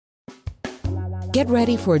Get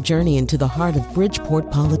ready for a journey into the heart of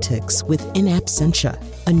Bridgeport politics with In Absentia,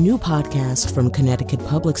 a new podcast from Connecticut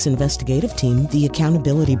Public's investigative team, The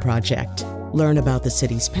Accountability Project. Learn about the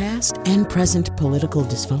city's past and present political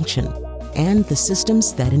dysfunction and the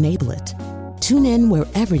systems that enable it. Tune in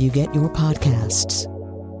wherever you get your podcasts.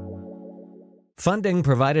 Funding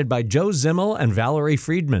provided by Joe Zimmel and Valerie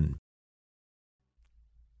Friedman.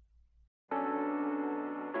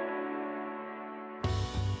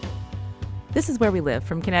 This is Where We Live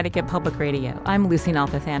from Connecticut Public Radio. I'm Lucy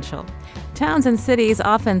Nalpathanchel. Towns and cities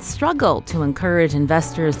often struggle to encourage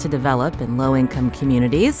investors to develop in low-income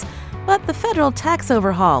communities, but the federal tax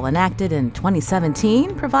overhaul enacted in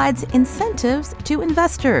 2017 provides incentives to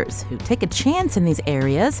investors who take a chance in these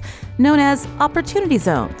areas, known as opportunity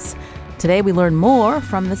zones. Today we learn more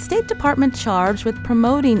from the State Department charged with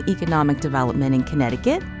promoting economic development in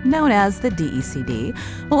Connecticut, known as the DECD.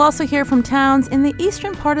 We'll also hear from towns in the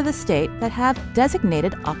eastern part of the state that have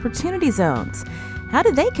designated opportunity zones. How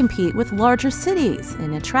do they compete with larger cities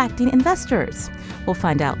in attracting investors? We'll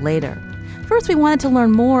find out later. First, we wanted to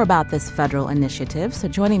learn more about this federal initiative, so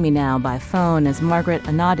joining me now by phone is Margaret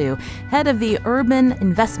Anadu, head of the Urban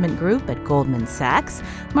Investment Group at Goldman Sachs.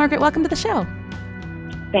 Margaret, welcome to the show.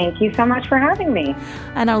 Thank you so much for having me.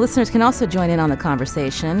 And our listeners can also join in on the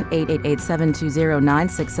conversation,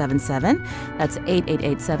 888-720-9677. That's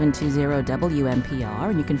 888-720-WNPR.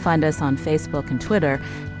 And you can find us on Facebook and Twitter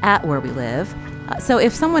at Where We Live. So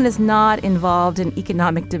if someone is not involved in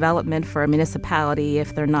economic development for a municipality,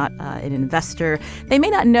 if they're not an investor, they may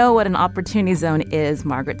not know what an opportunity zone is,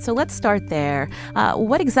 Margaret. So let's start there.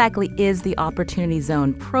 What exactly is the Opportunity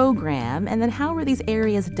Zone program? And then how are these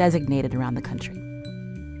areas designated around the country?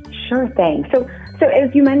 Sure thing. So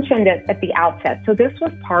as you mentioned at the outset, so this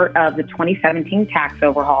was part of the 2017 tax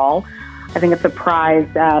overhaul. I think it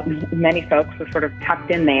surprised many folks, was sort of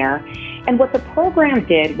tucked in there. And what the program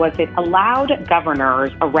did was it allowed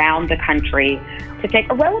governors around the country to take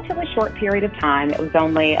a relatively short period of time, it was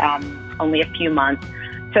only a few months,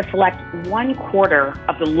 to select 1/4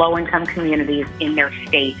 of the low-income communities in their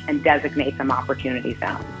state and designate them opportunity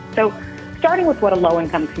zones. So starting with what a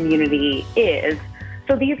low-income community is,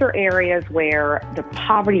 so these are areas where the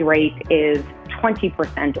poverty rate is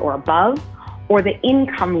 20% or above, or the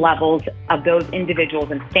income levels of those individuals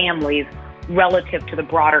and families relative to the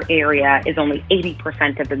broader area is only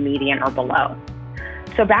 80% of the median or below.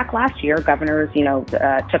 So back last year, governors,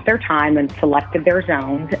 took their time and selected their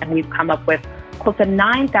zones, and we've come up with close to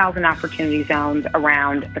 9,000 opportunity zones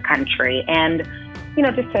around the country. And,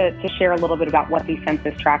 just to share a little bit about what these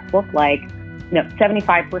census tracts look like,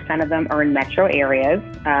 75% of them are in metro areas.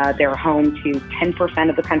 They're home to 10%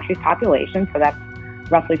 of the country's population, so that's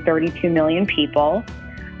roughly 32 million people.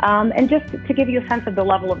 And just to give you a sense of the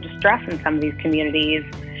level of distress in some of these communities,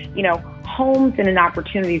 homes in an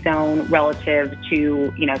opportunity zone relative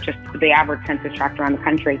to, just the average census tract around the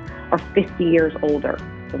country are 50 years older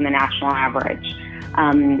than the national average.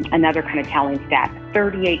 Another kind of telling stat,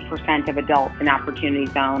 38% of adults in opportunity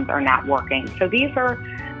zones are not working. So these are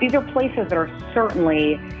places that are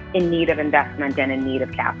certainly in need of investment and in need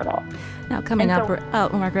of capital. Now, Margaret, I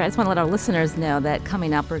just want to let our listeners know that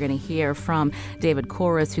coming up, we're going to hear from David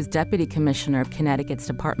Corus, who's Deputy Commissioner of Connecticut's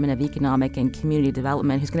Department of Economic and Community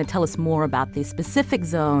Development, who's going to tell us more about the specific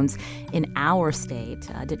zones in our state.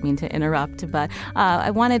 I didn't mean to interrupt, but I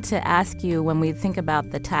wanted to ask you, when we think about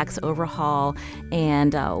the tax overhaul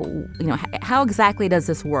and, how exactly does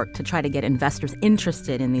this work to try to get investors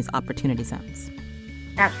interested in these opportunity zones?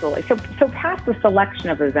 Absolutely. So past the selection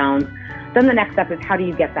of the zones, then the next step is how do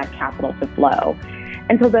you get that capital to flow?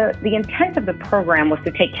 And so the intent of the program was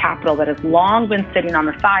to take capital that has long been sitting on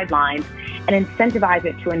the sidelines and incentivize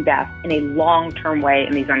it to invest in a long-term way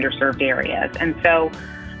in these underserved areas. And so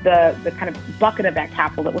the kind of bucket of that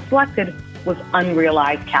capital that was selected was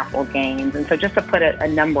unrealized capital gains. And so just to put a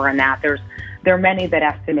number on that, there are many that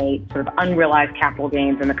estimate sort of unrealized capital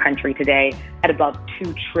gains in the country today at above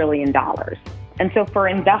 $2 trillion. And so for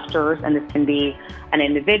investors, and this can be an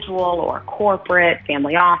individual or a corporate,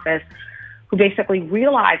 family office, who basically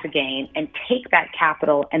realize a gain and take that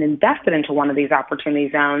capital and invest it into one of these opportunity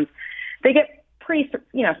zones, they get three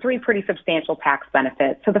pretty substantial tax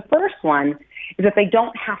benefits. So the first one is that they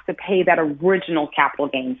don't have to pay that original capital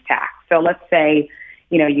gains tax. So let's say,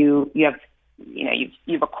 you've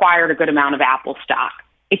acquired a good amount of Apple stock.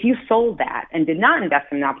 If you sold that and did not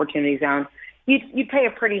invest in an opportunity zone, you'd pay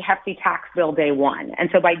a pretty hefty tax bill day one.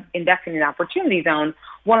 And so by investing in an opportunity zone,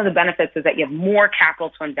 one of the benefits is that you have more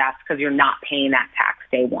capital to invest because you're not paying that tax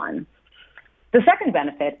day one. The second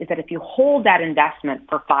benefit is that if you hold that investment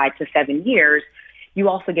for 5 to 7 years, you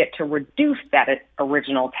also get to reduce that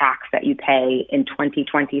original tax that you pay in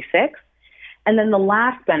 2026. And then the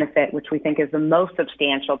last benefit, which we think is the most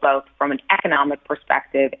substantial, both from an economic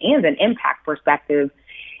perspective and an impact perspective,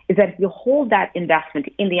 is that if you hold that investment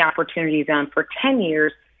in the Opportunity Zone for 10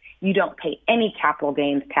 years, you don't pay any capital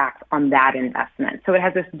gains tax on that investment. So it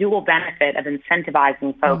has this dual benefit of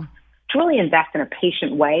incentivizing folks to really invest in a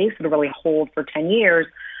patient way, so to really hold for 10 years,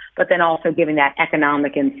 but then also giving that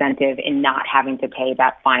economic incentive in not having to pay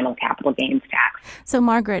that final capital gains tax. So,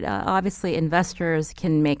 Margaret, obviously investors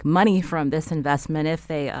can make money from this investment if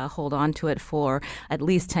they hold on to it for at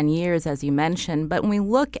least 10 years, as you mentioned. But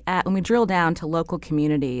when we drill down to local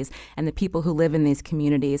communities and the people who live in these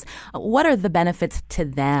communities, what are the benefits to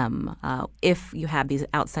them if you have these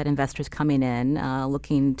outside investors coming in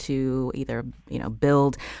looking to either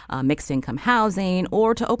build mixed income housing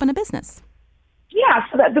or to open a business? Yeah,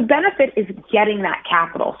 so the benefit is getting that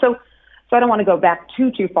capital. So I don't want to go back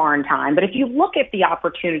too far in time, but if you look at the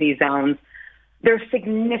Opportunity Zones, there's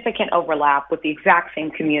significant overlap with the exact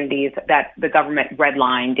same communities that the government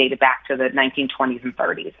redlined dated back to the 1920s and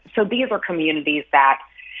 30s. So these are communities that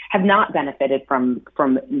have not benefited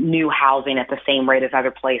from new housing at the same rate as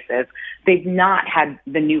other places. They've not had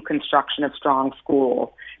the new construction of strong schools.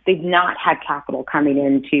 They've not had capital coming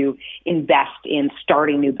in to invest in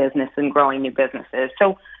starting new business and growing new businesses.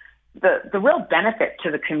 So the real benefit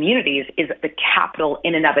to the communities is the capital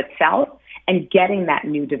in and of itself and getting that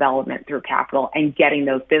new development through capital and getting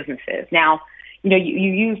those businesses. Now, you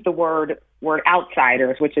use the word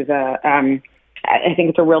outsiders, which is I think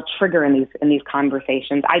it's a real trigger in these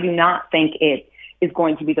conversations. I do not think it is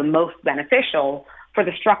going to be the most beneficial for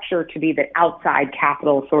the structure to be that outside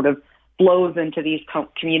capital sort of flows into these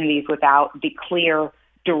communities without the clear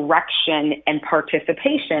direction and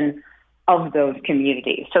participation of those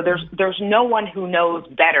communities. So there's no one who knows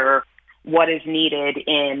better what is needed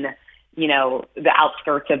in the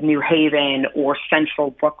outskirts of New Haven or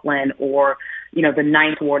central Brooklyn or the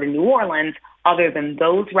Ninth Ward in New Orleans, other than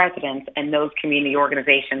those residents and those community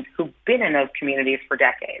organizations who've been in those communities for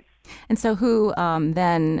decades. And so who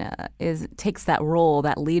then takes that role,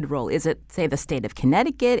 that lead role? Is it, say, the state of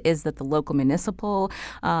Connecticut? Is it the local municipal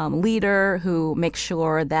leader who makes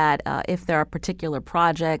sure that if there are particular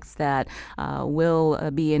projects that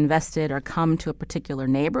will be invested or come to a particular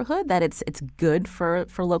neighborhood, that it's good for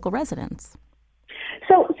local residents?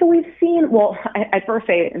 So we've seen, I first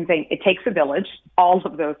say it takes a village, all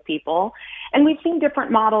of those people, and we've seen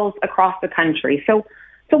different models across the country. So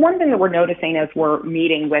one thing that we're noticing as we're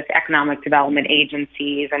meeting with economic development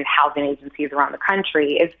agencies and housing agencies around the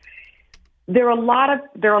country is there are a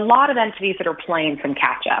lot of entities that are playing some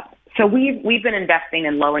catch up. So we've been investing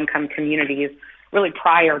in low income communities really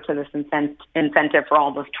prior to this incentive for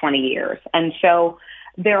almost 20 years, and so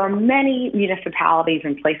there are many municipalities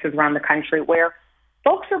and places around the country where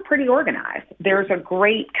folks are pretty organized. There's a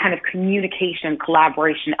great kind of communication,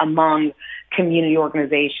 collaboration among community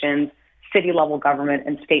organizations, city-level government,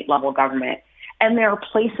 and state-level government. And there are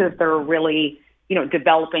places that are really,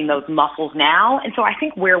 developing those muscles now. And so I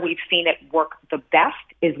think where we've seen it work the best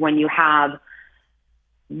is when you have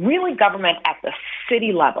really government at the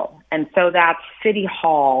city level. And so that's City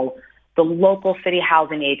Hall, the local city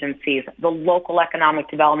housing agencies, the local economic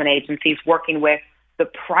development agencies working with the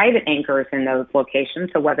private anchors in those locations,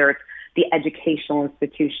 so whether it's the educational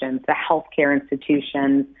institutions, the healthcare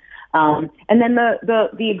institutions, and then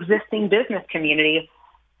the existing business community,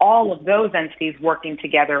 all of those entities working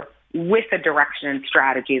together with a direction and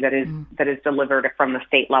strategy that is delivered from the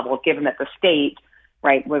state level, given that the state,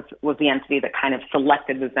 right, was the entity that kind of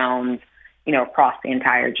selected the zones, across the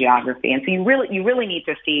entire geography. And so you really need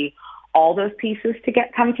to see all those pieces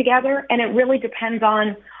come together, and it really depends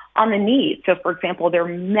on the need. So, for example, there are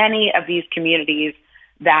many of these communities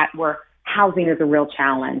where housing is a real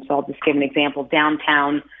challenge. So I'll just give an example.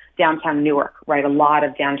 Downtown Newark, right? A lot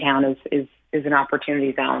of downtown is an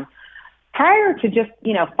opportunity zone. Prior to just,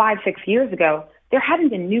 5-6 years ago, there hadn't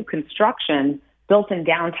been new construction built in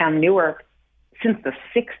downtown Newark since the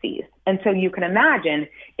 60s. And so you can imagine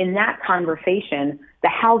in that conversation, the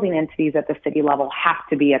housing entities at the city level have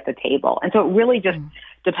to be at the table. And so it really just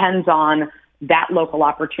depends on that local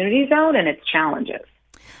opportunity zone and its challenges.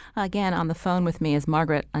 Again, on the phone with me is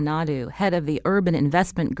Margaret Anadu, head of the Urban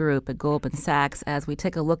Investment Group at Goldman Sachs, as we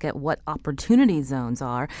take a look at what opportunity zones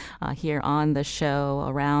are here on the show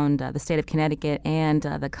around the state of Connecticut and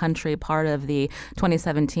the country, part of the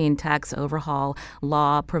 2017 tax overhaul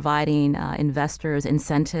law providing investors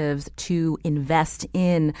incentives to invest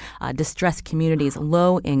in distressed communities,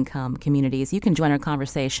 low-income communities. You can join our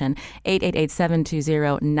conversation,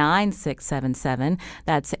 888-720-9677.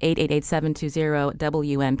 That's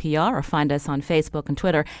 888-720-WNPR, or find us on Facebook and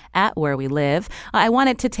Twitter at Where We Live. I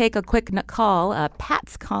wanted to take a quick call.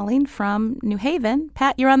 Pat's calling from New Haven.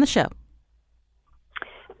 Pat, you're on the show.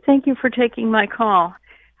 Thank you for taking my call.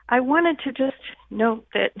 I wanted to just note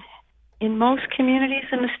that in most communities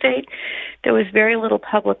in the state, there was very little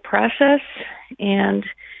public process, and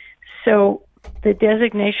so the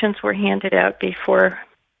designations were handed out before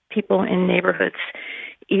people in neighborhoods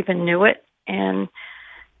even knew it, and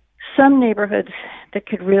some neighborhoods that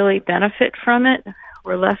could really benefit from it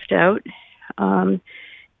were left out.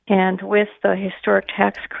 And with the historic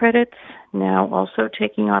tax credits now also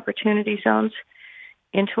taking opportunity zones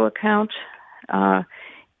into account,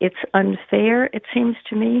 it's unfair, it seems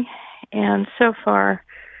to me. And so far,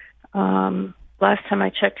 last time I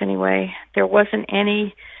checked anyway, there wasn't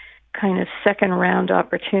any kind of second round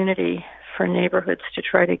opportunity for neighborhoods to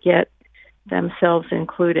try to get themselves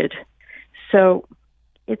included. So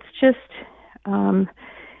it's just, as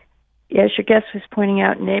your guest was pointing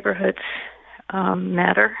out, neighborhoods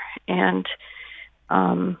matter. And,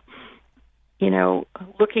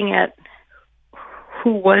 looking at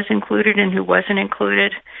who was included and who wasn't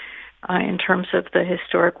included in terms of the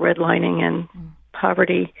historic redlining and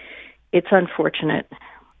poverty, it's unfortunate.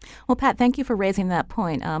 Well, Pat, thank you for raising that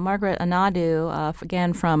point. Margaret Anadu,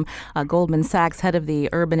 again from Goldman Sachs, head of the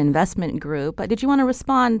Urban Investment Group. Did you want to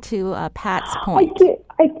respond to Pat's point?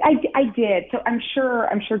 I did. So I'm sure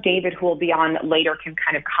David, who will be on later, can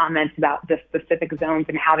kind of comment about the specific zones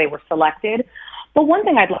and how they were selected. But one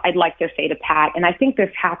thing I'd like to say to Pat, and I think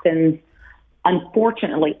this happens,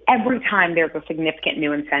 unfortunately, every time there's a significant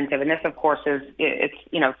new incentive, and this, of course, it's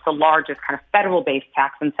the largest kind of federal-based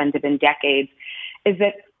tax incentive in decades, is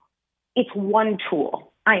that it's one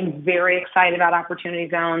tool. I'm very excited about opportunity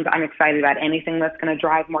zones. I'm excited about anything that's going to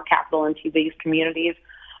drive more capital into these communities.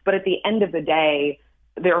 But at the end of the day,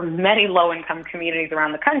 there are many low-income communities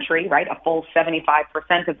around the country, right, a full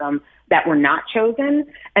 75% of them, that were not chosen.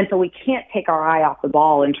 And so we can't take our eye off the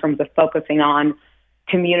ball in terms of focusing on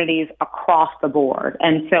communities across the board.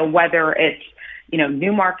 And so whether it's,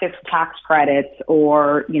 new markets tax credits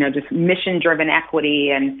or, just mission-driven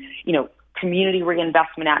equity and, Community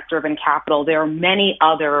Reinvestment Act-driven capital, there are many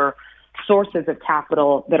other sources of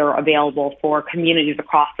capital that are available for communities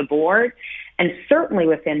across the board. And certainly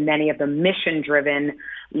within many of the mission-driven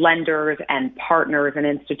lenders and partners and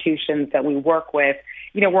institutions that we work with,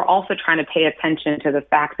 we're also trying to pay attention to the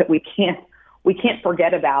fact that we can't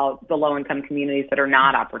forget about the low-income communities that are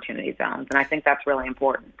not opportunity zones, and I think that's really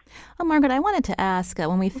important. Well, Margaret, I wanted to ask,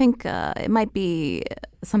 when we think it might be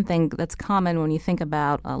something that's common when you think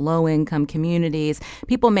about low-income communities,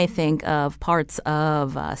 people may think of parts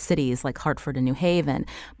of cities like Hartford and New Haven,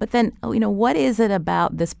 but then, what is it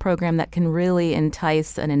about this program that can really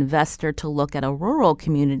entice an investor to look at a rural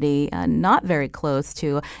community not very close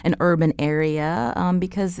to an urban area,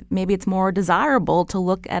 because maybe it's more desirable to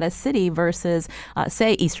look at a city versus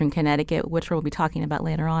say, Eastern Connecticut, which we'll be talking about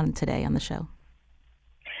later on today on the show?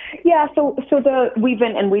 Yeah, we've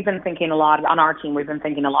been thinking a lot on our team. We've been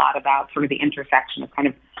thinking a lot about sort of the intersection of kind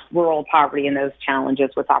of rural poverty and those challenges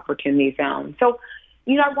with opportunity zones. So,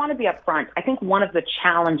 I want to be upfront. I think one of the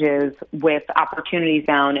challenges with opportunity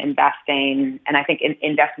zone investing, and I think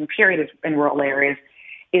investing period in rural areas,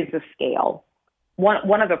 is the scale.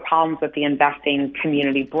 One of the problems with the investing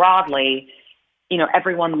community broadly,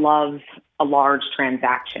 everyone loves a large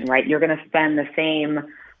transaction, right? You're going to spend the same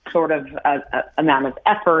sort of amount of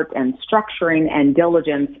effort and structuring and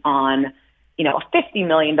diligence on, a $50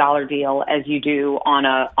 million deal as you do on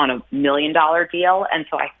a $1 million deal. And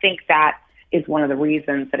so I think that is one of the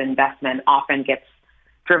reasons that investment often gets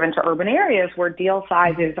driven to urban areas where deal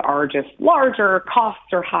sizes are just larger,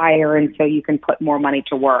 costs are higher, and so you can put more money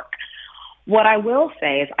to work. What I will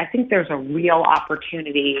say is I think there's a real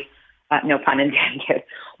opportunity, no pun intended,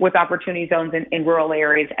 with opportunity zones in rural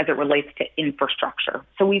areas as it relates to infrastructure.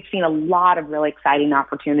 So we've seen a lot of really exciting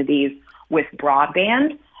opportunities with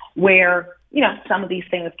broadband where, some of these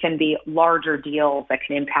things can be larger deals that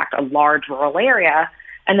can impact a large rural area.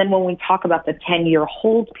 And then when we talk about the 10-year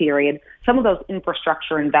hold period, some of those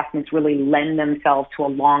infrastructure investments really lend themselves to a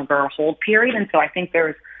longer hold period. And so I think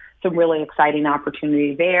there's some really exciting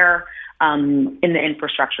opportunity there in the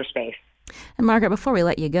infrastructure space. And Margaret, before we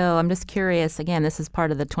let you go, I'm just curious, again, this is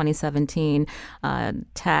part of the 2017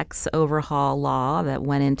 tax overhaul law that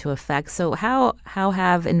went into effect. So how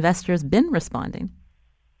have investors been responding?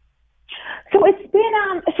 So it's been,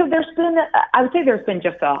 I would say there's been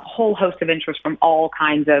just a whole host of interest from all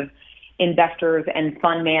kinds of investors and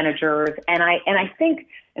fund managers. And I think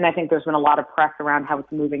there's been a lot of press around how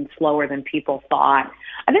it's moving slower than people thought.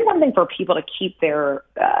 I think one thing for people to keep their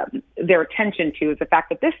attention to is the fact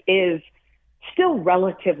that this is still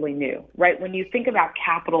relatively new, right? When you think about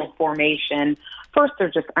capital formation, first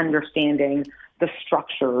they're just understanding the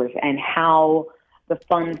structures and how the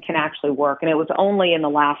funds can actually work. And it was only in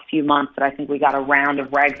the last few months that I think we got a round of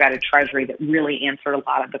regs out of Treasury that really answered a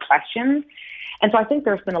lot of the questions. And so I think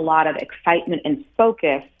there's been a lot of excitement and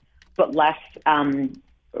focus, but less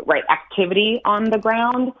activity on the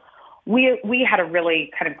ground. We had a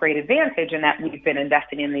really kind of great advantage in that we've been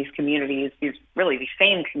investing in these communities, these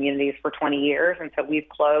same communities for 20 years. And so we've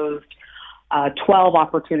closed 12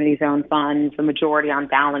 opportunity zone funds, the majority on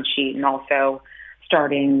balance sheet, and also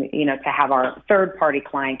starting, to have our third-party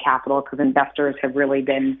client capital because investors have really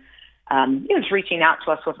been just reaching out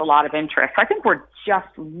to us with a lot of interest. I think we're just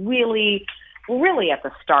really at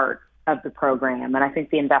the start of the program, and I think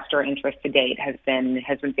the investor interest to date has been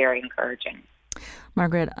very encouraging.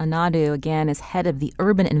 Margaret Anadu, again, is head of the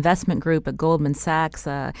Urban Investment Group at Goldman Sachs,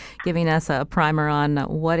 giving us a primer on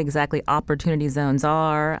what exactly opportunity zones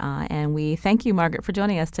are. And we thank you, Margaret, for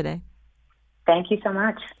joining us today. Thank you so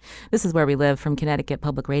much. This is Where We Live from Connecticut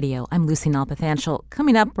Public Radio. I'm Lucy Nalpathanchel.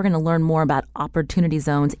 Coming up, we're going to learn more about opportunity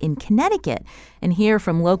zones in Connecticut and hear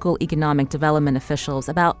from local economic development officials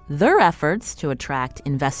about their efforts to attract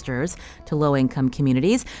investors to low-income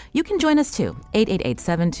communities. You can join us too,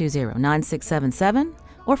 888-720-9677,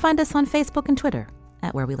 or find us on Facebook and Twitter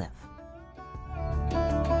at Where We Live.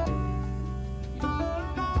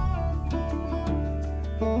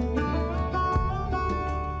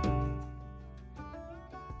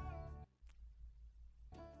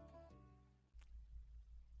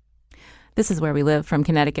 This is Where We Live from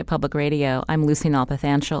Connecticut Public Radio. I'm Lucy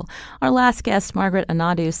Nalpathanchel. Our last guest, Margaret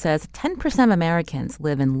Anadu, says 10% of Americans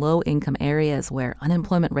live in low-income areas where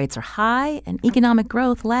unemployment rates are high and economic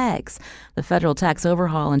growth lags. The federal tax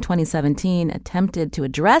overhaul in 2017 attempted to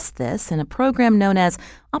address this in a program known as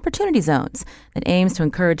Opportunity Zones that aims to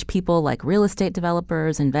encourage people like real estate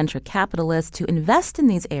developers and venture capitalists to invest in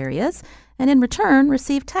these areas and in return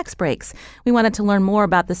receive tax breaks. We wanted to learn more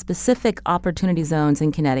about the specific opportunity zones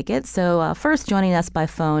in Connecticut. So first joining us by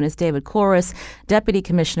phone is David Corus, Deputy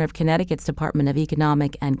Commissioner of Connecticut's Department of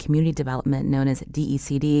Economic and Community Development, known as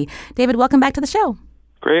DECD. David, welcome back to the show.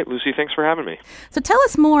 Great, Lucy. Thanks for having me. So tell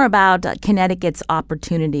us more about Connecticut's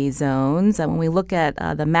opportunity zones. When we look at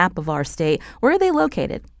the map of our state, where are they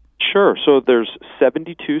located? Sure. So there's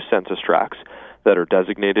 72 census tracts that are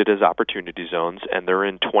designated as opportunity zones, and they're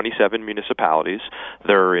in 27 municipalities.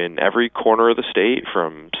 They're in every corner of the state,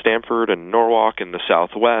 from Stamford and Norwalk in the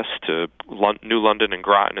southwest to New London and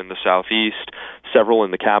Groton in the southeast, several in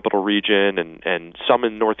the capital region, and some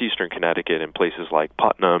in northeastern Connecticut in places like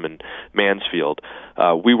Putnam and Mansfield.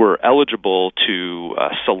 We were eligible to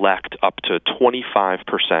select up to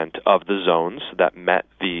 25% of the zones that met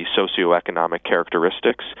the socioeconomic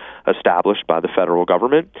characteristics established by the federal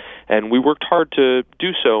government, and we worked hard to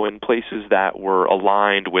do so in places that were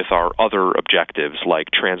aligned with our other objectives, like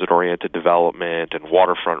transit-oriented development and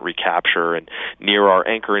waterfront recapture, and near our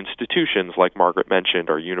anchor institutions, like Margaret mentioned,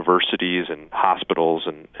 our universities and hospitals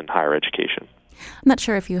and higher education. I'm not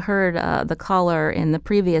sure if you heard the caller in the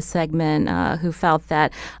previous segment who felt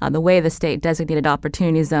that the way the state designated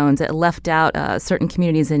opportunity zones, it left out certain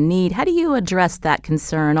communities in need. How do you address that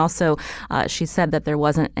concern? Also, she said that there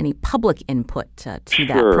wasn't any public input to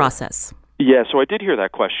that process. Yeah, so I did hear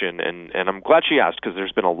that question, and I'm glad she asked, because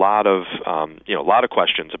there's been a lot of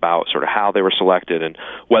questions about sort of how they were selected and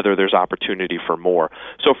whether there's opportunity for more.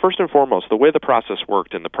 So first and foremost, the way the process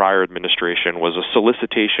worked in the prior administration was a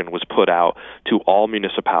solicitation was put out to all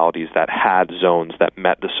municipalities that had zones that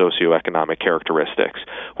met the socioeconomic characteristics.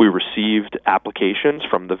 We received applications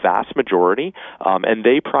from the vast majority, and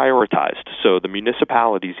they prioritized. So the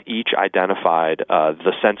municipalities each identified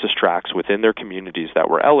the census tracts within their communities that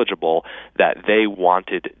were eligible, that they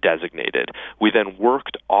wanted designated. We then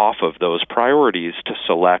worked off of those priorities to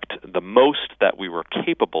select the most that we were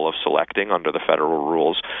capable of selecting under the federal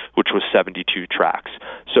rules, which was 72 tracts.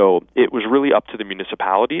 So it was really up to the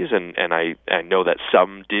municipalities, and I know that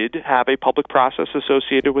some did have a public process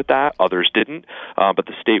associated with that, others didn't, but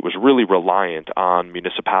the state was really reliant on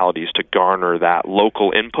municipalities to garner that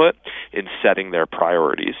local input in setting their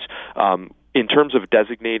priorities. In terms of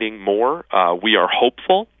designating more, we are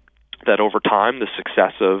hopeful that over time the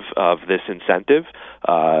success of this incentive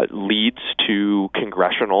leads to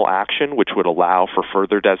congressional action, which would allow for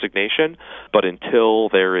further designation. But until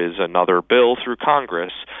there is another bill through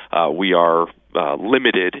Congress, we are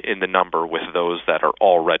limited in the number with those that are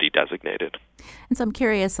already designated. And so I'm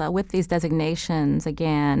curious, with these designations,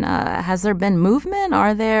 again, has there been movement?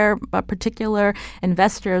 Are there particular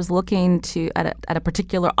investors looking at a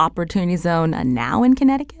particular opportunity zone now in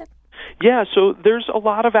Connecticut? Yeah, so there's a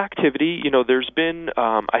lot of activity. There's been,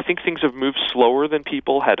 I think things have moved slower than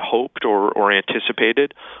people had hoped or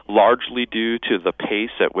anticipated, largely due to the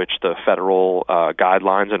pace at which the federal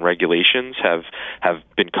guidelines and regulations have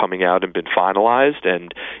been coming out and been finalized.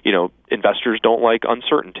 And, investors don't like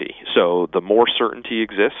uncertainty. So the more certainty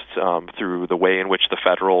exists through the way in which the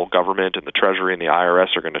federal government and the Treasury and the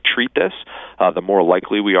IRS are going to treat this, the more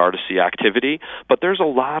likely we are to see activity. But there's a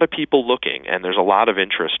lot of people looking, and there's a lot of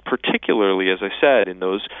interest, particularly, as I said, in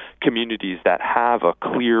those communities that have a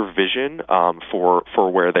clear vision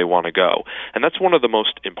for where they want to go. And that's one of the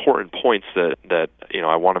most important points that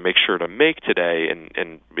I want to make sure to make today,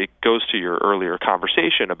 and it goes to your earlier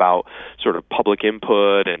conversation about sort of public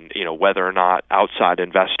input and whether or not outside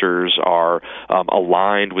investors are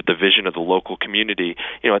aligned with the vision of the local community.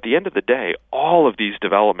 At the end of the day, all of these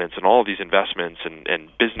developments and all of these investments and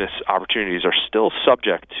business opportunities are still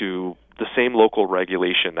subject to the same local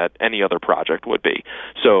regulation that any other project would be.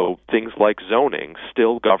 So things like zoning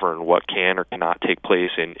still govern what can or cannot take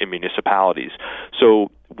place in municipalities. So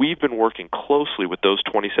we've been working closely with those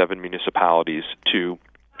 27 municipalities to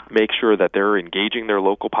make sure that they're engaging their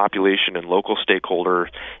local population and local stakeholders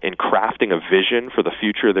in crafting a vision for the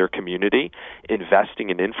future of their community, investing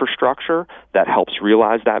in infrastructure that helps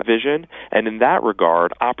realize that vision. And in that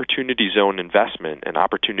regard, opportunity zone investment and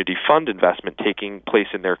opportunity fund investment taking place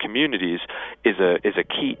in their communities is a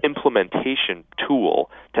key implementation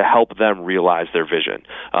tool to help them realize their vision.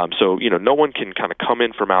 So no one can kind of come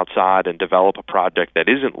in from outside and develop a project that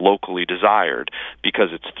isn't locally desired, because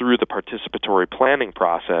it's through the participatory planning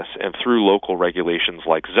process and through local regulations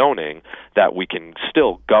like zoning that we can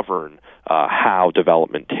still govern how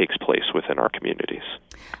development takes place within our communities.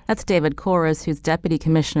 That's David Koros, who's Deputy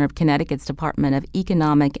Commissioner of Connecticut's Department of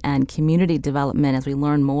Economic and Community Development, as we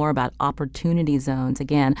learn more about opportunity zones.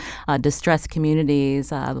 Again, distressed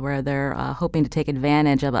communities where they're hoping to take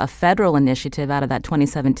advantage of a federal initiative out of that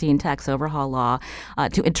 2017 tax overhaul law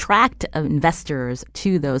to attract investors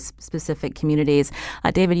to those specific communities.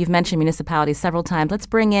 David, you've mentioned municipalities several times. Let's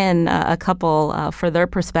bring in a couple for their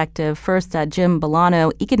perspective. First, Jim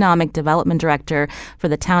Bolano, Economic Development Director for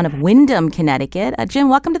the town of Windham, Connecticut. Jim,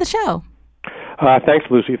 welcome to the show. Thanks,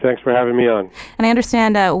 Lucy. Thanks for having me on. And I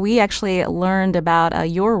understand we actually learned about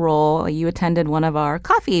your role. You attended one of our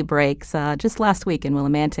coffee breaks just last week in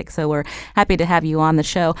Willimantic, so we're happy to have you on the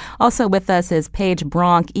show. Also with us is Paige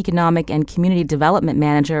Bronk, Economic and Community Development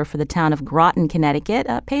Manager for the town of Groton, Connecticut.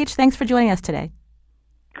 Paige, thanks for joining us today.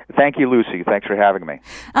 Thank you, Lucy. Thanks for having me.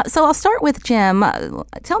 So I'll start with Jim.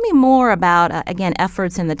 Tell me more about, again,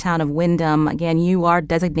 efforts in the town of Windham. Again, you are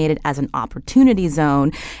designated as an opportunity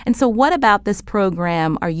zone. And so what about this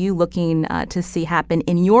program are you looking to see happen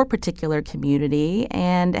in your particular community?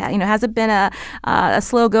 And, has it been a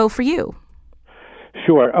slow go for you?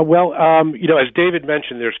 Sure. As David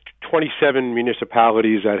mentioned, there's 27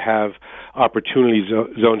 municipalities that have opportunity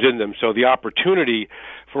zones in them. So the opportunity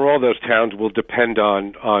for all those towns will depend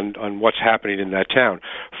on what's happening in that town.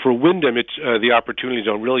 For Windham, it's the opportunity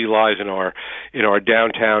zone really lies in our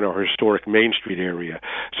downtown or historic Main Street area.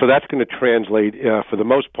 So that's going to translate for the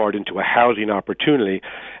most part into a housing opportunity,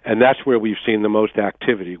 and that's where we've seen the most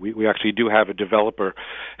activity. We actually do have a developer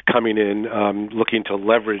coming in looking to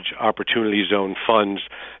leverage opportunity zone funds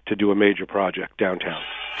to do a major project downtown.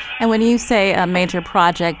 And when you say a major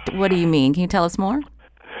project, what do you mean? Can you tell us more?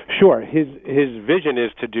 Sure. His vision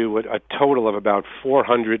is to do a total of about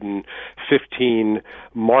 415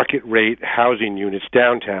 market rate housing units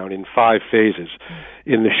downtown in 5 phases.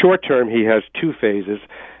 In the short term, he has 2 phases,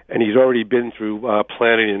 and he's already been through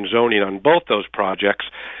planning and zoning on both those projects,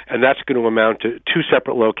 and that's going to amount to two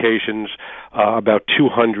separate locations, about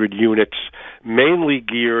 200 units, mainly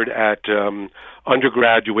geared at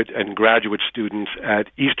undergraduate and graduate students at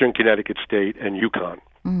Eastern Connecticut State and UConn.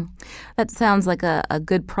 That sounds like a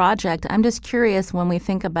good project. I'm just curious, when we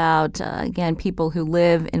think about, again, people who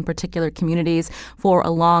live in particular communities for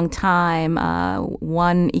a long time,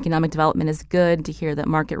 one, economic development is good to hear that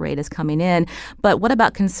market rate is coming in. But what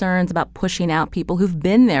about concerns about pushing out people who've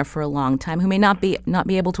been there for a long time, who may not be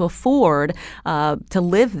able to afford to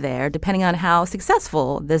live there, depending on how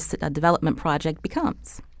successful this development project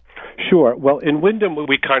becomes? Sure. Well, in Windham,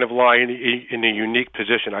 we kind of lie in a unique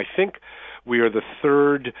position. I think we are the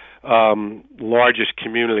third largest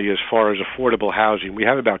community as far as affordable housing. We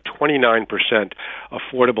have about 29%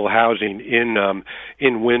 affordable housing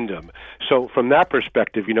in Windham. So from that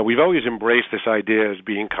perspective, we've always embraced this idea as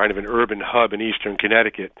being kind of an urban hub in Eastern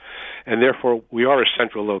Connecticut, and therefore we are a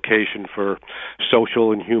central location for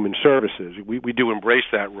social and human services. We do embrace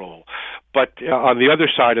that role. But on the other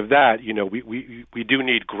side of that, we do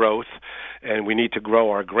need growth, and we need to grow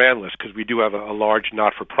our grant list because we do have a large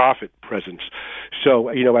not-for-profit presence. So,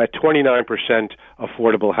 at 29%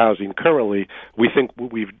 affordable housing currently, we think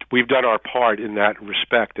we've done our part in that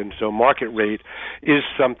respect, and so market rate is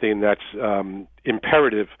something that's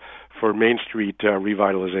imperative for Main Street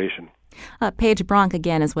revitalization. Paige Bronk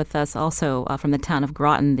again is with us, also from the town of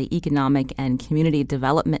Groton, the Economic and Community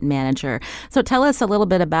Development Manager. So tell us a little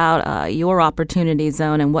bit about your opportunity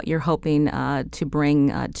zone and what you're hoping to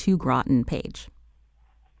bring to Groton, Paige.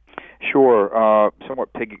 Sure.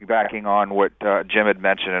 Somewhat piggybacking on what Jim had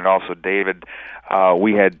mentioned and also David,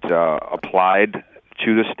 we had applied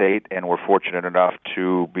to the state and were fortunate enough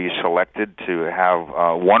to be selected to have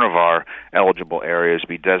one of our eligible areas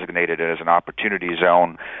be designated as an opportunity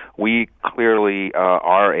zone. We clearly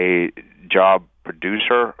are a job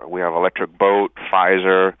producer. We have Electric Boat,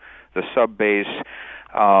 Pfizer, the sub-base,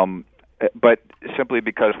 but simply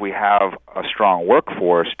because we have a strong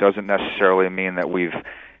workforce doesn't necessarily mean that we've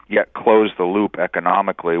yet closed the loop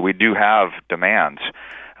economically. We do have demands.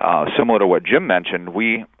 Similar to what Jim mentioned,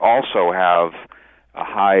 we also have a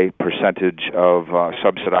high percentage of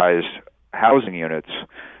subsidized housing units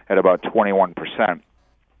at about 21%.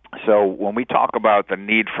 So when we talk about the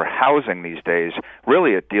need for housing these days,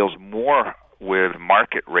 really it deals more with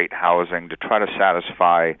market rate housing to try to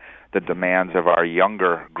satisfy the demands of our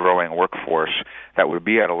younger growing workforce that would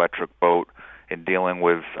be at Electric Boat in dealing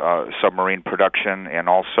with submarine production and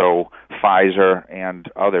also Pfizer and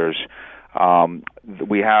others.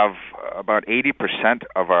 We have about 80%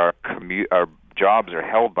 of our jobs are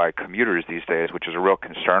held by commuters these days, which is a real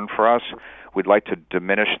concern for us. We'd like to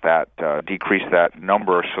diminish that, decrease that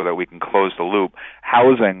number so that we can close the loop.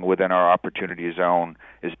 Housing within our opportunity zone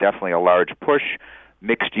is definitely a large push,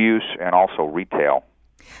 mixed use, and also retail.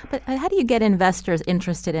 But how do you get investors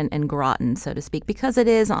interested in Groton, so to speak? Because it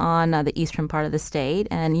is on the eastern part of the state,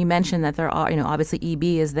 and you mentioned that there are, obviously EB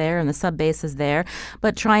is there and the sub-base is there,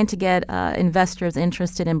 but trying to get investors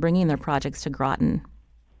interested in bringing their projects to Groton.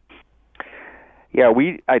 Yeah,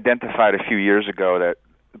 we identified a few years ago that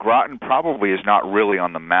Groton probably is not really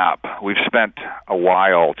on the map. We've spent a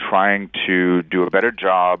while trying to do a better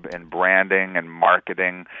job in branding and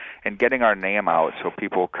marketing and getting our name out so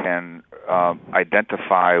people can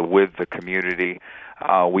identify with the community.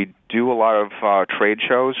 We do a lot of trade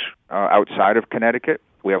shows outside of Connecticut.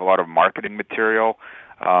 We have a lot of marketing material,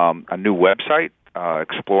 a new website,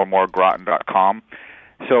 exploremoregroton.com.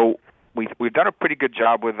 So we've done a pretty good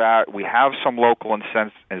job with that. We have some local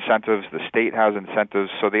incentives. The state has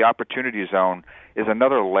incentives. So the opportunity zone is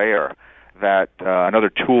another layer, another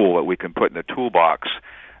tool that we can put in the toolbox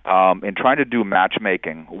in trying to do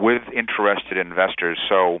matchmaking with interested investors.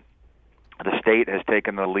 So the state has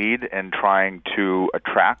taken the lead in trying to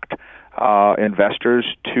attract investors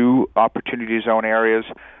to opportunity zone areas.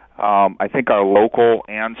 I think our local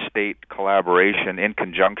and state collaboration in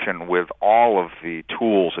conjunction with all of the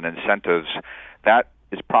tools and incentives, that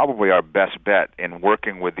is probably our best bet in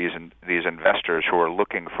working with these investors who are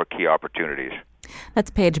looking for key opportunities. That's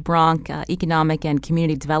Paige Bronk, Economic and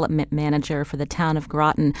Community Development Manager for the town of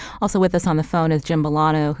Groton. Also with us on the phone is Jim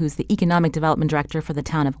Bolano, who's the Economic Development Director for the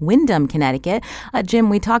town of Windham, Connecticut. Jim,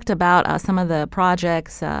 we talked about some of the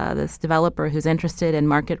projects, this developer who's interested in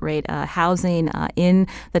market rate housing in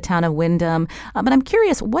the town of Windham. But I'm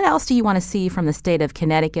curious, what else do you want to see from the state of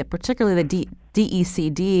Connecticut, particularly the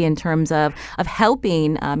DECD, in terms of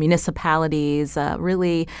helping municipalities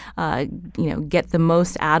really get the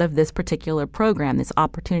most out of this particular program, this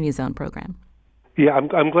Opportunity Zone program? Yeah,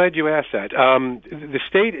 I'm glad you asked that. The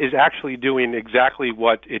state is actually doing exactly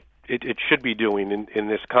what it should be doing in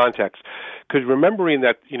this context, because remembering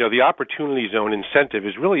that the opportunity zone incentive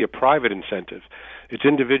is really a private incentive. It's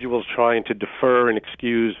individuals trying to defer and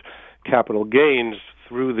excuse capital gains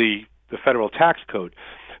through the federal tax code.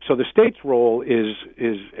 So the state's role is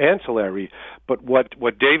ancillary, but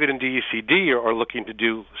what David and DECD are looking to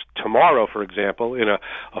do tomorrow, for example, in a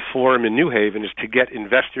forum in New Haven, is to get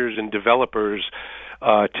investors and developers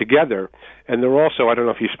together. And they're also, I don't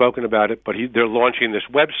know if you've spoken about it, but they're launching this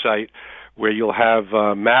website where you'll have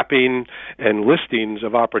mapping and listings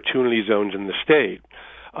of opportunity zones in the state.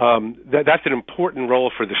 That's an important role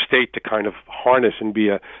for the state to kind of harness and be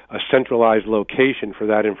a centralized location for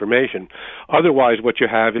that information. Otherwise, what you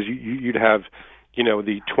have is you'd have,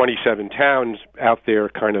 the 27 towns out there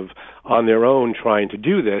kind of on their own trying to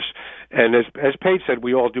do this. And as Paige said,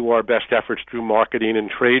 we all do our best efforts through marketing and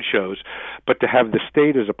trade shows, but to have the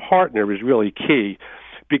state as a partner is really key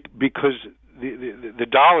because the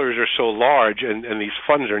dollars are so large and these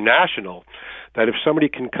funds are national that if somebody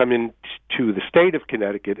can come into the state of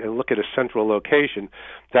Connecticut and look at a central location,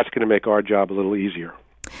 that's going to make our job a little easier.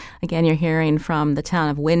 Again, you're hearing from the town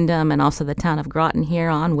of Windham and also the town of Groton here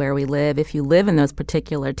on Where We Live. If you live in those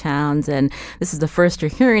particular towns and this is the first you're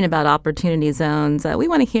hearing about opportunity zones, we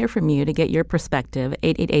want to hear from you to get your perspective,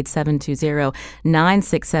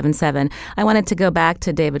 888-720-9677. I wanted to go back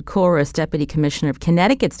to David Koros, Deputy Commissioner of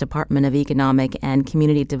Connecticut's Department of Economic and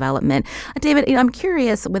Community Development. David, I'm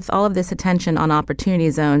curious, with all of this attention on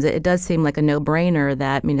opportunity zones, it does seem like a no-brainer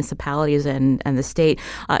that municipalities and the state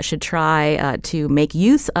should try to make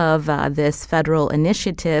use of this federal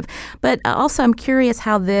initiative. But also I'm curious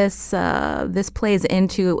how this plays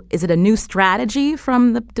into, is it a new strategy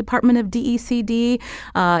from the Department of DECD?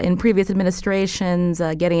 In previous administrations,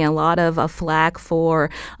 getting a lot of flack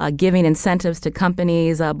for giving incentives to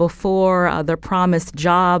companies before their promised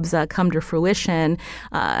jobs come to fruition.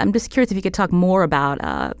 I'm just curious if you could talk more about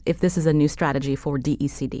if this is a new strategy for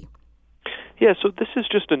DECD. Yeah, so this is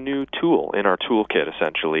just a new tool in our toolkit,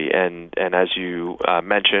 essentially. And as you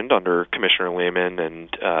mentioned, under Commissioner Lehman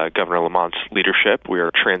and Governor Lamont's leadership, we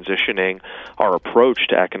are transitioning our approach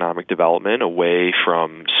to economic development away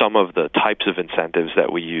from some of the types of incentives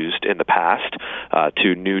that we used in the past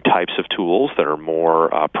to new types of tools that are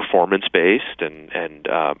more performance-based and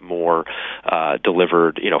more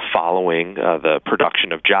delivered, following the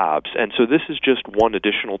production of jobs. And so this is just one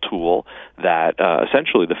additional tool that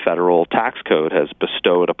essentially the federal tax code has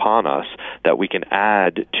bestowed upon us that we can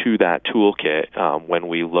add to that toolkit when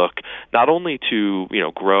we look not only to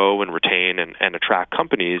grow and retain and attract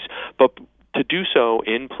companies, but to do so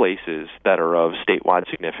in places that are of statewide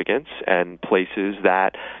significance and places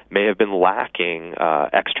that may have been lacking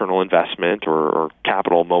external investment or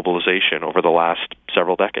capital mobilization over the last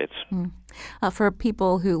several decades. For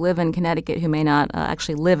people who live in Connecticut who may not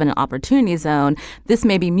actually live in an opportunity zone, this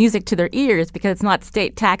may be music to their ears because it's not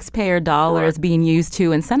state taxpayer dollars being used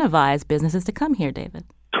to incentivize businesses to come here, David.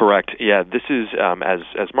 Correct. Yeah, this is,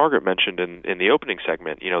 as Margaret mentioned in the opening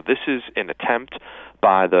segment, this is an attempt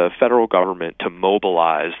by the federal government to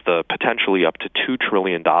mobilize the potentially up to $2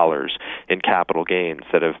 trillion in capital gains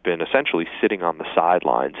that have been essentially sitting on the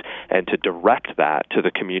sidelines, and to direct that to the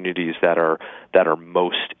communities that are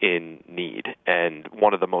most in need. And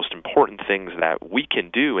one of the most important things that we can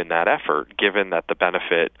do in that effort, given that the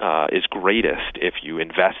benefit is greatest if you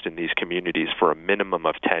invest in these communities for a minimum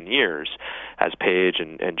of 10 years, as Paige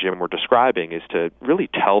and Jim were describing, is to really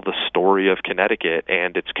tell the story of Connecticut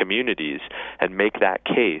and its communities and make that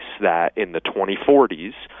case that in the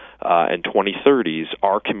 2040s and 2030s,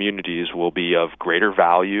 our communities will be of greater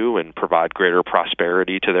value and provide greater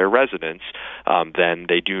prosperity to their residents than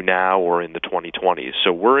they do now or in the 2020s.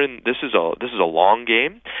 So this is a long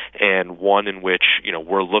game, and one in which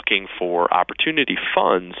we're looking for opportunity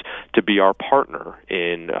funds to be our partner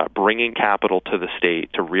in bringing capital to the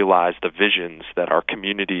state to realize the visions that our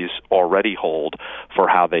communities already hold for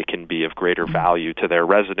how they can be of greater value to their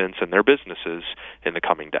residents and their businesses in the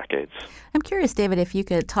coming decades. I'm curious, David, if you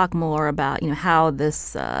could talk more about how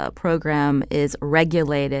this program is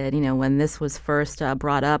regulated. When this was first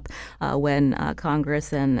brought up, when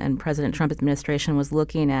Congress and President Trump's administration was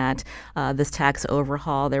looking at this tax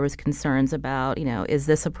overhaul, there was concerns about, is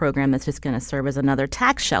this a program that's just going to serve as another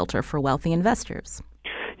tax shelter for wealthy investors?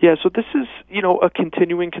 Yeah, so this is, a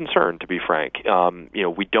continuing concern, to be frank.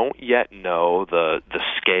 We don't yet know the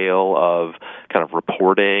scale of kind of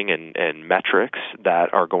reporting and metrics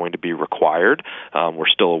that are going to be required. We're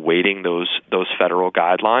still awaiting those federal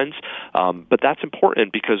guidelines, but that's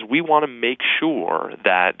important because we want to make sure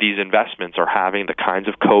that these investments are having the kinds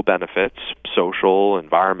of co-benefits, social,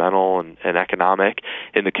 environmental, and economic,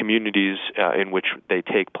 in the communities in which they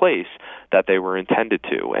take place that they were intended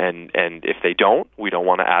to. And if they don't, we don't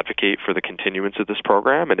want to advocate for the continuance of this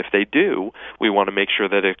program. And if they do, we want to make sure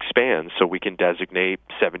that it expands so we can designate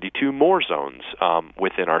 72 more zones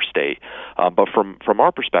within our state. But from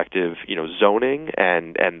our perspective, zoning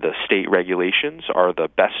and the state regulations are the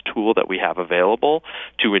best tool that we have available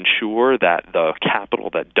to ensure that the capital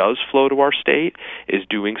that does flow to our state is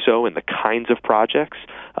doing so in the kinds of projects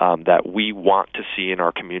that we want to see in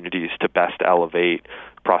our communities to best elevate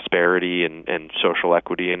prosperity and social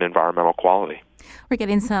equity and environmental quality. We're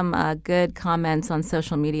getting some good comments on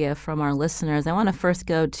social media from our listeners. I want to first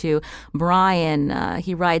go to Brian.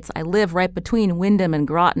 He writes, I live right between Windham and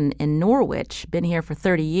Groton in Norwich. Been here for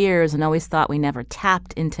 30 years and always thought we never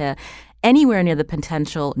tapped into anywhere near the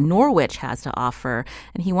potential Norwich has to offer.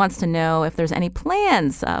 And he wants to know if there's any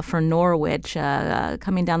plans for Norwich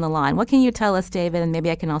coming down the line. What can you tell us, David? And maybe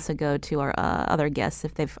I can also go to our other guests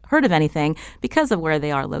if they've heard of anything because of where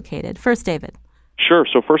they are located. First, David. Sure.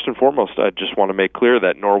 So first and foremost, I just want to make clear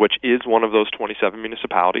that Norwich is one of those 27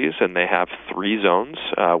 municipalities, and they have 3 zones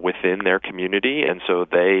within their community, and so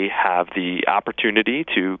they have the opportunity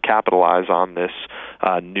to capitalize on this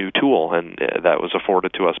new tool, and that was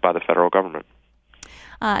afforded to us by the federal government.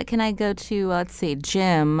 Can I go to,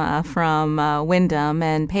 Jim from Windham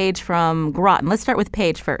and Paige from Groton? Let's start with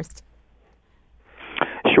Paige first.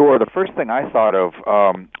 Sure. The first thing I thought of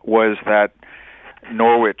was that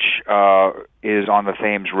Norwich is on the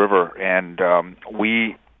Thames River, and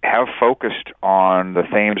we have focused on the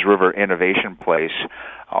Thames River Innovation Place,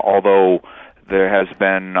 although there has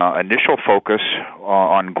been initial focus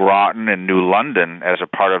on Groton and New London as a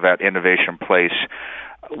part of that Innovation Place.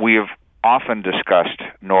 We have often discussed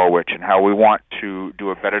Norwich and how we want to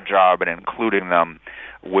do a better job in including them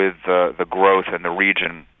with the growth in the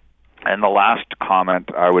region. And the last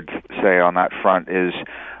comment I would say on that front is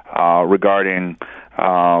regarding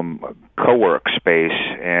co-work space,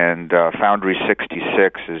 and Foundry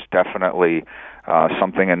 66 is definitely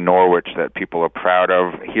something in Norwich that people are proud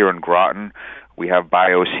of. Here in Groton, we have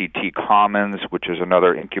BioCT Commons, which is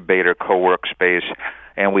another incubator co-work space,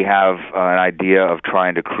 and we have an idea of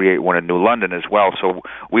trying to create one in New London as well. So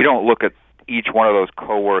we don't look at each one of those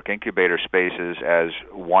co-work incubator spaces as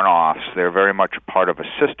one-offs. They're very much a part of a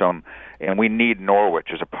system, and we need Norwich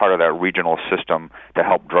as a part of that regional system to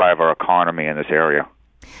help drive our economy in this area.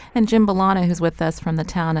 And Jim Bolano, who's with us from the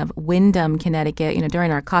town of Windham, Connecticut.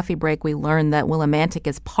 During our coffee break, we learned that Willimantic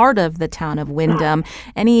is part of the town of Windham.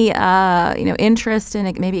 Any, interest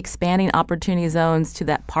in maybe expanding opportunity zones to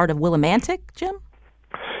that part of Willimantic, Jim?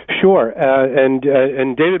 Sure, and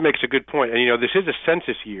David makes a good point. And this is a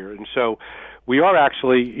census year, and so we are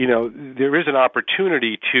actually, there is an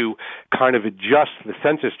opportunity to kind of adjust the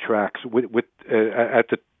census tracts at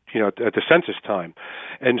the census time,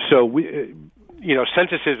 and so we.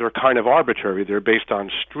 Censuses are kind of arbitrary. They're based on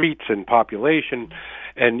streets and population,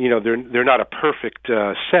 and they're not a perfect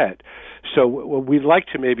set. So we'd like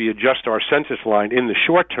to maybe adjust our census line in the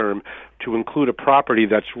short term to include a property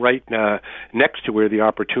that's right next to where the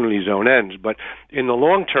opportunity zone ends. But in the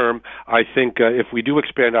long term, I think if we do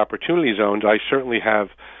expand opportunity zones, I certainly have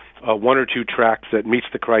 1 or 2 tracts that meets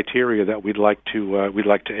the criteria that we'd like to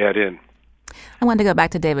add in. I wanted to go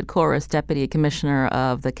back to David Koros, Deputy Commissioner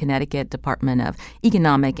of the Connecticut Department of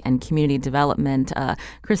Economic and Community Development.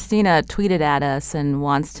 Christina tweeted at us and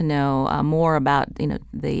wants to know more about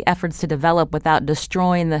the efforts to develop without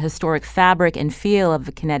destroying the historic fabric and feel of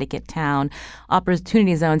the Connecticut town.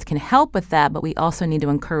 Opportunity zones can help with that, but we also need to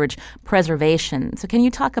encourage preservation. So can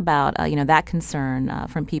you talk about that concern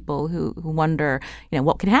from people who wonder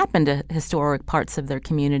what can happen to historic parts of their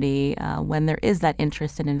community when there is that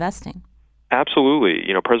interest in investing?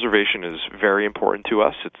 Absolutely. Preservation is very important to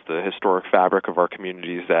us. It's the historic fabric of our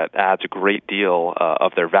communities that adds a great deal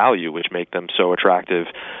of their value, which make them so attractive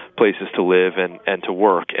places to live and to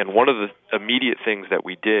work. And one of the immediate things that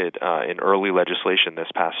we did in early legislation this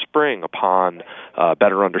past spring upon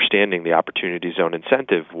better understanding the Opportunity Zone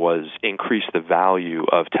incentive was increase the value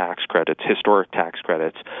of tax credits, historic tax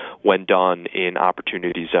credits, when done in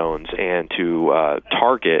Opportunity Zones, and to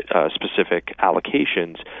target specific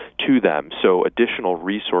allocations to them so additional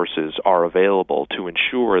resources are available to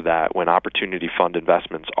ensure that when Opportunity Fund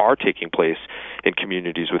investments are taking place in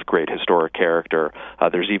communities with great historic character,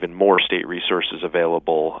 there's even more state resources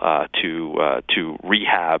available to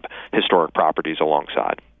rehab historic properties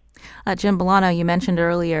alongside. Jim Bolano, you mentioned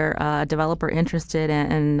earlier a developer interested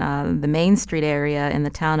in the Main Street area in the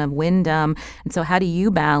town of Windham. And so how do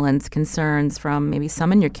you balance concerns from maybe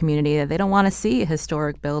some in your community that they don't want to see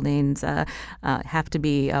historic buildings have to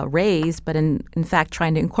be raised, but in fact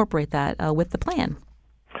trying to incorporate that with the plan?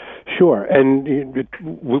 Sure. And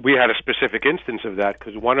we had a specific instance of that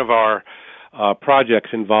because one of our projects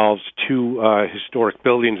involves two historic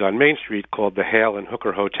buildings on Main Street called the Hale and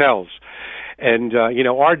Hooker Hotels. And,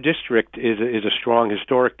 our district is a strong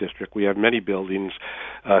historic district. We have many buildings,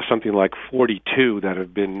 something like 42 that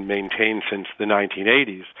have been maintained since the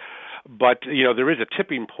 1980s. But, there is a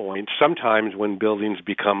tipping point sometimes when buildings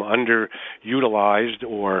become underutilized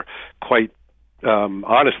or quite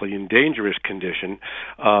honestly in dangerous condition.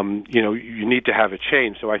 You need to have a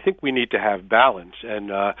change. So I think we need to have balance,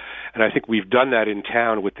 and I think we've done that in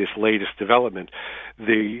town with this latest development.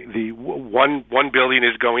 The one building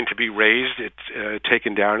is going to be raised. It's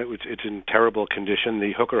taken down. It's in terrible condition,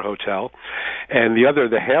 the Hooker Hotel, and the other,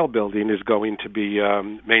 the Hale building, is going to be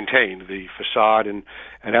maintained. The facade and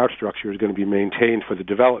outstructure is going to be maintained for the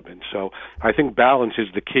development. So I think balance is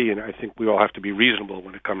the key, and I think we all have to be reasonable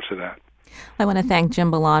when it comes to that. I want to thank Jim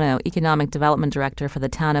Bolano, Economic Development Director for the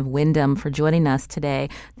town of Windham, for joining us today.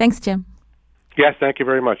 Thanks, Jim. Yes, thank you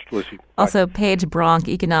very much, Lucy. Also, Paige Bronk,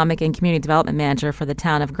 Economic and Community Development Manager for the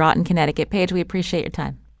town of Groton, Connecticut. Paige, we appreciate your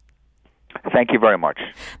time. Thank you very much.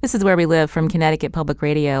 This is Where We Live from Connecticut Public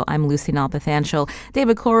Radio. I'm Lucy Nalpathanchel.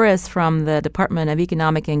 David Corus from the Department of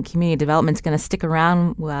Economic and Community Development is going to stick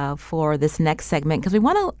around for this next segment because we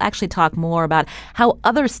want to actually talk more about how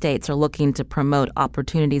other states are looking to promote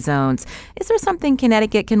opportunity zones. Is there something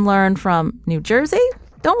Connecticut can learn from New Jersey?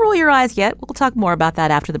 Don't roll your eyes yet. We'll talk more about that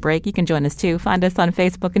after the break. You can join us too. Find us on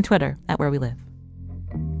Facebook and Twitter at Where We Live.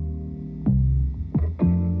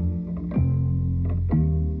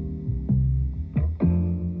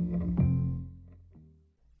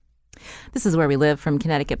 This is Where We Live from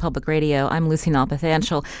Connecticut Public Radio. I'm Lucy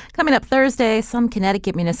Nalpathanchel. Coming up Thursday, some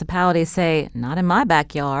Connecticut municipalities say, not in my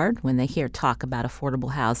backyard, when they hear talk about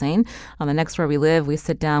affordable housing. On the next Where We Live, we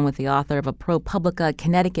sit down with the author of a ProPublica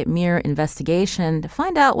Connecticut Mirror investigation to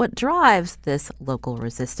find out what drives this local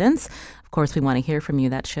resistance. Of course, we want to hear from you.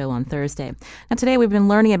 That show on Thursday. Now, today we've been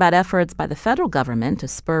learning about efforts by the federal government to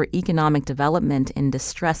spur economic development in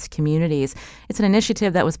distressed communities. It's an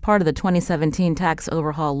initiative that was part of the 2017 tax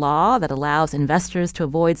overhaul law that allows investors to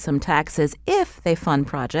avoid some taxes if they fund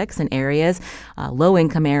projects in areas,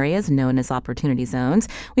 low-income areas known as opportunity zones.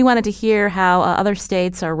 We wanted to hear how other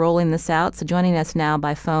states are rolling this out. So joining us now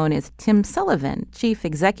by phone is Tim Sullivan, Chief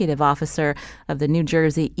Executive Officer of the New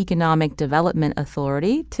Jersey Economic Development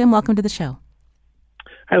Authority. Tim, welcome to the show.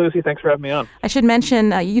 Hi, Lucy. Thanks for having me on. I should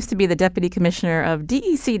mention you used to be the Deputy Commissioner of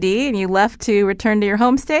DECD, and you left to return to your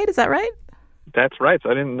home state. Is that right? That's right. So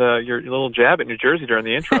I didn't. Your little jab at New Jersey during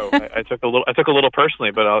the intro. I took a little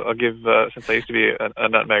personally, but I'll give. Since I used to be a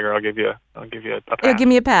nutmegger, I'll give you a pass. Yeah, give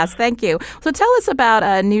me a pass. Thank you. So tell us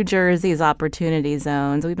about New Jersey's opportunity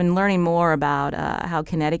zones. We've been learning more about how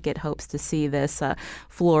Connecticut hopes to see this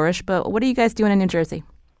flourish. But what are you guys doing in New Jersey?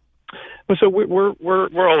 Well, so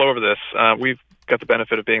we're all over this. We've got the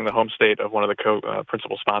benefit of being the home state of one of the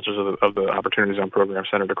principal sponsors of the Opportunity Zone program,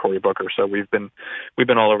 Senator Cory Booker. So we've been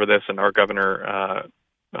all over this, and our governor,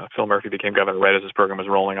 Phil Murphy, became governor right as this program was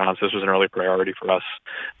rolling on. So this was an early priority for us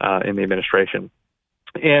in the administration.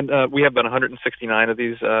 And we have about 169 of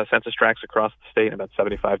these census tracts across the state in about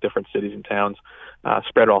 75 different cities and towns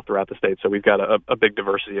spread all throughout the state. So we've got a big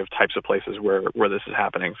diversity of types of places where this is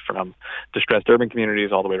happening, from distressed urban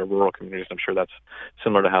communities all the way to rural communities. I'm sure that's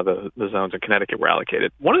similar to how the zones in Connecticut were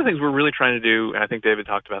allocated. One of the things we're really trying to do, and I think David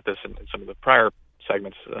talked about this in some of the prior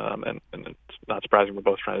segments, and it's not surprising we're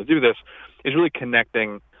both trying to do this, is really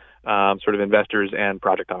connecting sort of investors and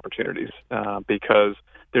project opportunities because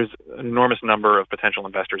there's an enormous number of potential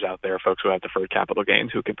investors out there, folks who have deferred capital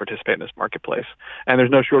gains who can participate in this marketplace. And there's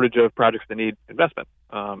no shortage of projects that need investment.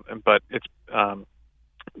 But it's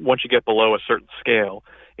once you get below a certain scale,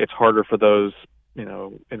 it's harder for those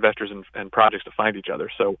investors and projects to find each other.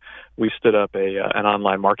 So we stood up an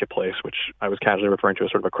online marketplace, which I was casually referring to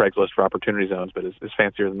as sort of a Craigslist for opportunity zones, but is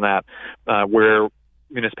fancier than that, where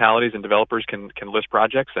municipalities and developers can list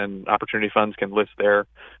projects, and opportunity funds can list their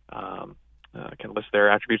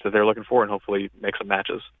attributes that they're looking for, and hopefully make some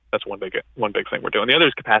matches. That's one big thing we're doing. The other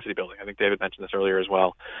is capacity building. I think David mentioned this earlier as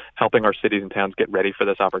well. Helping our cities and towns get ready for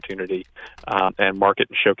this opportunity and market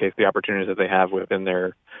and showcase the opportunities that they have within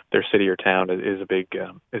their city or town is a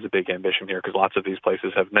big ambition here, because lots of these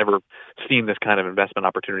places have never seen this kind of investment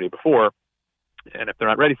opportunity before. And if they're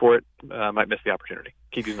not ready for it, might miss the opportunity.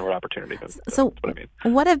 Keep using the word opportunity. So what I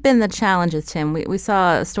mean. What have been the challenges, Tim? We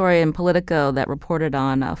saw a story in Politico that reported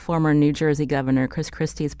on former New Jersey Governor Chris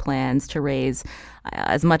Christie's plans to raise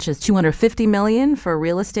as much as $250 million for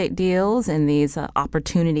real estate deals in these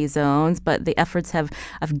opportunity zones, but the efforts have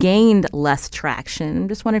gained less traction. I'm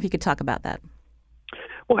just wondering if you could talk about that.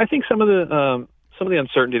 Well, I think some of the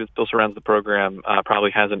uncertainty that still surrounds the program probably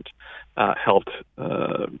hasn't helped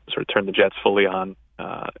sort of turn the jets fully on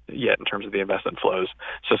yet in terms of the investment flows.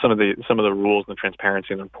 So some of the rules and the transparency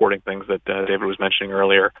and the reporting things that David was mentioning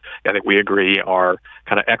earlier, I think we agree are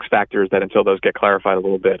kind of X factors that until those get clarified a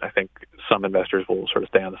little bit, I think some investors will sort of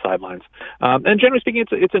stay on the sidelines. And generally speaking,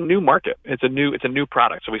 it's a new market. It's a new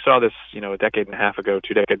product. So we saw this, a decade and a half ago,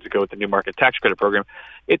 2 decades ago with the New Market Tax Credit Program.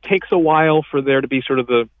 It takes a while for there to be sort of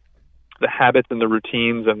the habits and the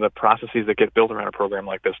routines and the processes that get built around a program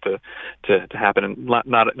like this to happen. And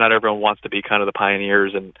not everyone wants to be kind of the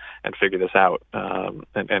pioneers and figure this out and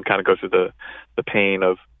kind of go through the pain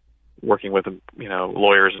of working with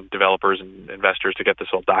lawyers and developers and investors to get this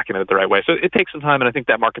all documented the right way. So it takes some time, and I think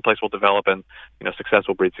that marketplace will develop, and success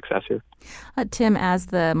will breed success here. Tim, as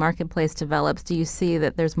the marketplace develops, do you see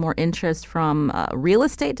that there's more interest from real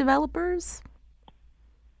estate developers?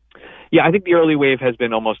 Yeah, I think the early wave has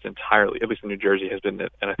been almost entirely, at least in New Jersey, has been,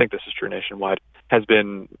 and I think this is true nationwide, has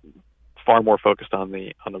been far more focused on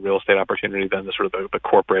the real estate opportunity than the sort of the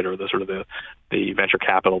corporate or the sort of the venture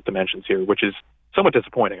capital dimensions here, which is somewhat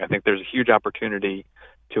disappointing. I think there's a huge opportunity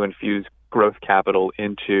to infuse growth capital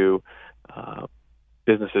into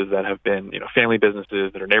businesses that have been, family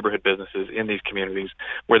businesses that are neighborhood businesses in these communities,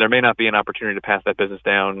 where there may not be an opportunity to pass that business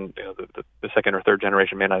down. The second or third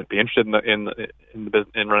generation may not be interested in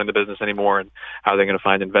running the business anymore, and how are they going to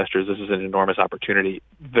find investors? This is an enormous opportunity.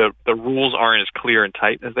 The rules aren't as clear and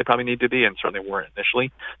tight as they probably need to be, and certainly weren't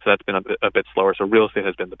initially. So that's been a bit slower. So real estate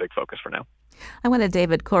has been the big focus for now. I wanted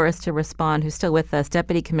David Corus to respond, who's still with us,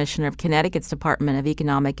 Deputy Commissioner of Connecticut's Department of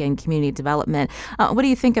Economic and Community Development. What do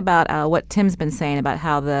you think about what Tim's been saying about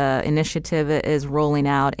how the initiative is rolling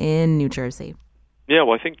out in New Jersey? Yeah,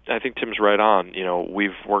 well, I think Tim's right on.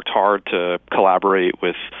 We've worked hard to collaborate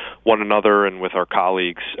with one another and with our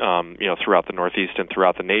colleagues, throughout the Northeast and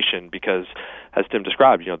throughout the nation, because, as Tim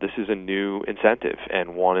described, this is a new incentive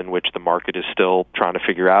and one in which the market is still trying to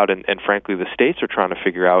figure out, and frankly, the states are trying to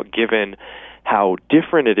figure out, given how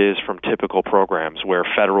different it is from typical programs where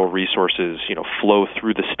federal resources, flow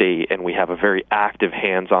through the state, and we have a very active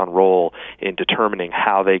hands-on role in determining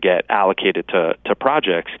how they get allocated to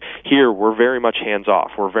projects. Here, we're very much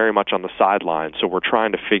hands-off. We're very much on the sidelines. So we're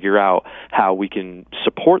trying to figure out how we can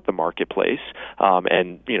support the marketplace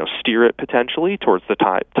and steer it potentially towards the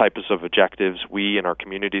types of objectives we and our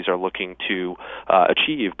communities are looking to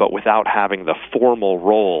achieve, but without having the formal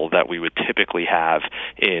role that we would typically have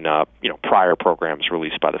in prior programs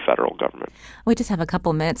released by the federal government. We just have a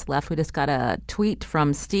couple minutes left. We just got a tweet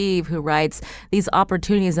from Steve who writes, "These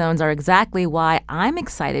opportunity zones are exactly why I'm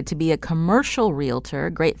excited to be a commercial realtor.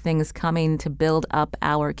 Great things coming to build up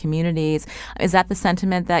our communities." Is that the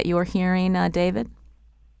sentiment that you're hearing, David?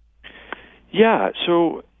 Yeah,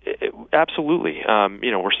 so absolutely.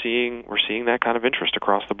 We're seeing that kind of interest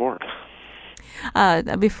across the board.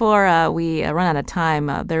 Before we run out of time,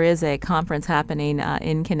 there is a conference happening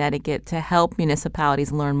in Connecticut to help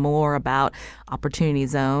municipalities learn more about opportunity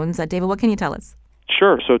zones. David, what can you tell us?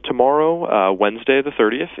 Sure. So tomorrow, Wednesday the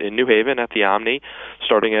 30th, in New Haven at the Omni,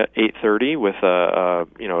 starting at 8:30 with an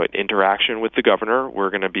interaction with the governor. We're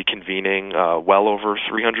going to be convening well over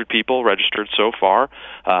 300 people registered so far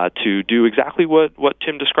to do exactly what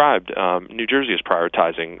Tim described. New Jersey is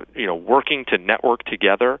prioritizing, working to network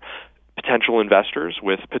together potential investors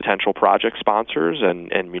with potential project sponsors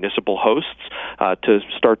and municipal hosts to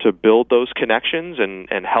start to build those connections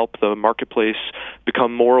and help the marketplace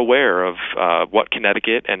become more aware of what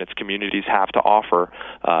Connecticut and its communities have to offer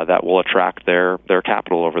that will attract their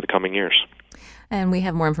capital over the coming years. And we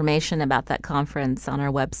have more information about that conference on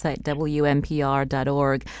our website,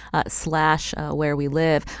 wnpr.org/where we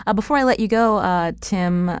live. Before I let you go,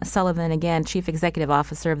 Tim Sullivan, again, Chief Executive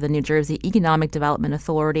Officer of the New Jersey Economic Development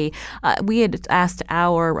Authority. We had asked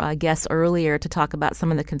our guests earlier to talk about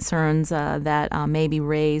some of the concerns that may be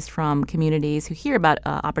raised from communities who hear about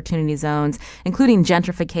opportunity zones, including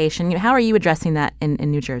gentrification. How are you addressing that in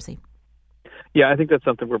New Jersey? Yeah, I think that's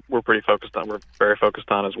something we're pretty focused on. We're very focused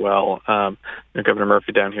on as well. Governor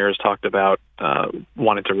Murphy down here has talked about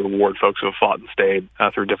wanting to reward folks who have fought and stayed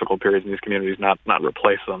through difficult periods in these communities, not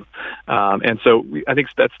replace them. And so I think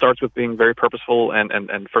that starts with being very purposeful and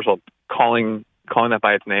first of all, calling that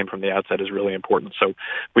by its name from the outset is really important. So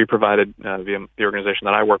we provided, the organization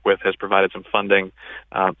that I work with has provided some funding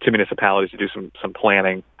to municipalities to do some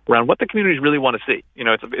planning around what the communities really want to see.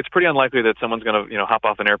 It's pretty unlikely that someone's going to, hop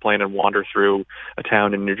off an airplane and wander through a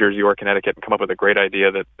town in New Jersey or Connecticut and come up with a great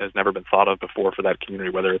idea that has never been thought of before for that community,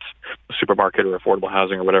 whether it's a supermarket or affordable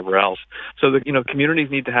housing or whatever else. So the communities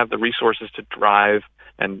need to have the resources to drive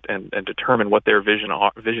and determine what their vision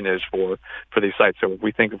is for these sites. So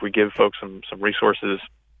if we give folks some resources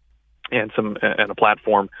and a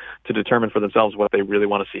platform to determine for themselves what they really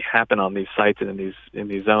want to see happen on these sites and in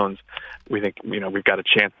these zones, we think we've got a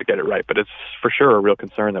chance to get it right. But it's for sure a real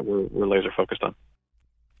concern that we're laser focused on.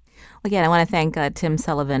 Again, I want to thank Tim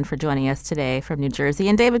Sullivan for joining us today from New Jersey,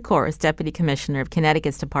 and David Kors, Deputy Commissioner of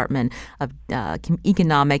Connecticut's Department of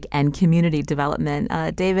Economic and Community Development.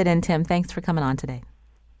 David and Tim, thanks for coming on today.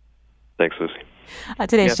 Thanks, Lucy.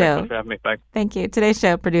 Today's show. Thanks for having me. Thanks. Thank you. Today's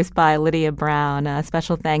show produced by Lydia Brown.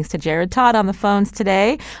 Special thanks to Jared Todd on the phones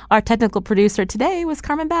today. Our technical producer today was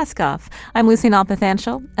Carmen Baskoff. I'm Lucy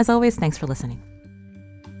Nalpathanchel. As always, thanks for listening.